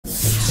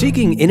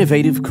Seeking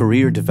innovative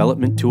career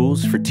development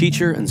tools for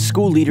teacher and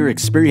school leader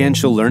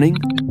experiential learning?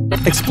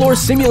 Explore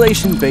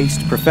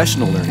simulation-based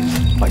professional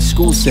learning by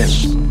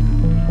SchoolSims.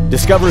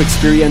 Discover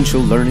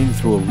experiential learning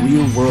through a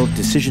real-world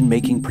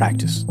decision-making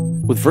practice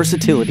with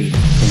versatility in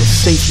a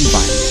safe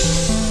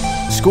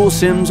environment.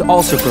 SchoolSims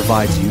also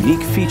provides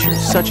unique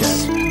features such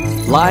as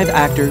live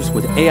actors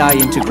with AI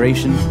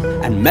integration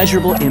and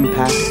measurable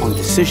impact on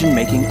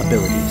decision-making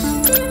abilities.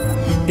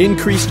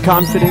 Increased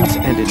confidence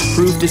and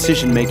improved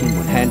decision-making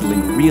when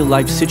handling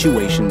real-life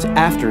situations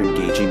after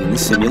engaging in the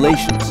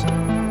simulations.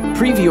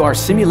 Preview our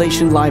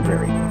simulation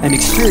library and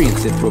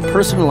experience it through a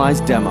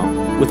personalized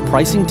demo with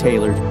pricing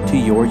tailored to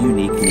your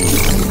unique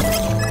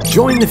needs.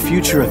 Join the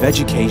future of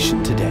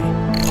education today.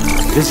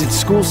 Visit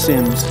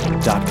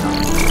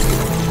SchoolSims.com.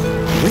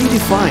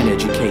 Redefine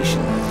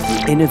education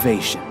through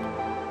innovation.